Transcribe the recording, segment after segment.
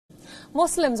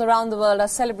Muslims around the world are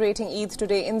celebrating Eid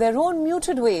today in their own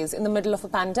muted ways in the middle of a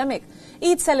pandemic.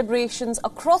 Eid celebrations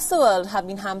across the world have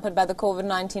been hampered by the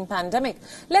COVID-19 pandemic.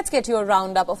 Let's get you a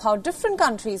roundup of how different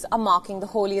countries are marking the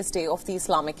holiest day of the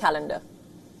Islamic calendar.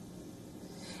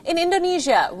 In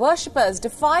Indonesia, worshippers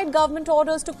defied government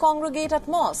orders to congregate at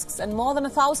mosques, and more than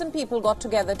 1,000 people got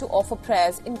together to offer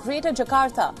prayers in Greater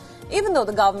Jakarta, even though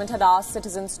the government had asked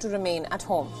citizens to remain at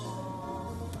home.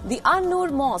 The An-Nur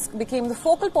Mosque became the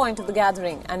focal point of the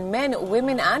gathering, and men,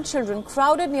 women and children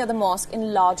crowded near the mosque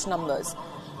in large numbers.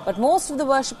 But most of the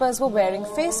worshippers were wearing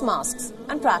face masks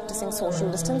and practicing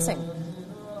social distancing.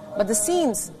 But the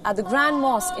scenes at the Grand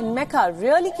Mosque in Mecca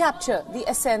really capture the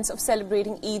essence of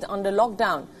celebrating Eid under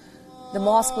lockdown. The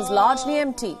mosque was largely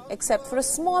empty except for a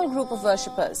small group of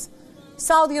worshippers.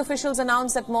 Saudi officials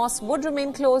announced that mosques would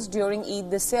remain closed during Eid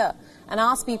this year and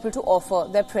asked people to offer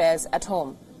their prayers at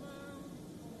home.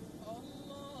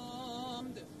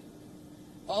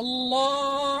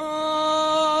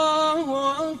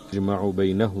 يجمع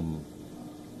بينهم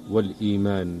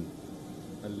والإيمان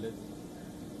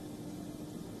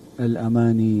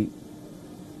الأماني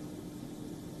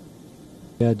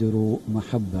يادر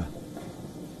محبة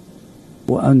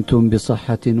وأنتم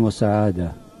بصحة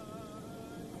وسعادة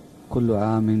كل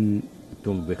عام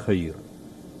أنتم بخير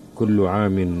كل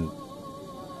عام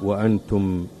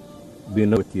وأنتم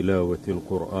بتلاوة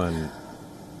القرآن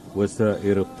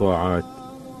وسائر الطاعات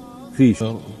في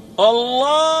شهر الله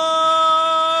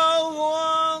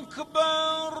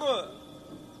أكبر.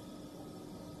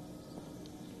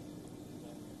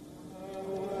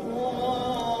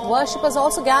 Worshippers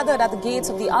also gathered at the gates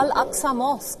of the Al-Aqsa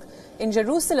Mosque in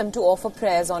Jerusalem to offer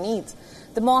prayers on Eid.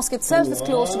 The mosque itself is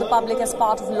closed to the public as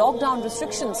part of lockdown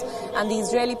restrictions, and the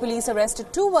Israeli police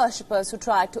arrested 2 worshippers who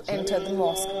tried to enter the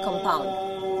mosque compound.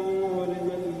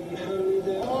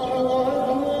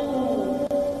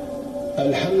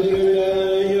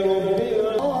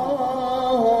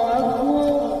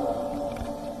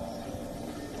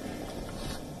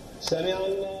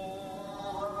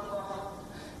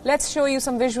 Let's show you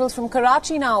some visuals from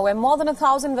Karachi now, where more than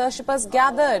 1,000 worshippers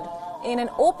gathered in an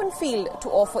open field to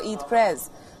offer Eid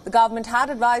prayers. The government had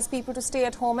advised people to stay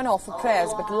at home and offer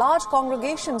prayers, but large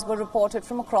congregations were reported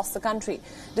from across the country.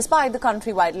 Despite the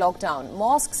countrywide lockdown,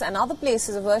 mosques and other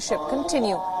places of worship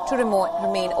continue to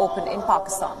remain open in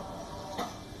Pakistan.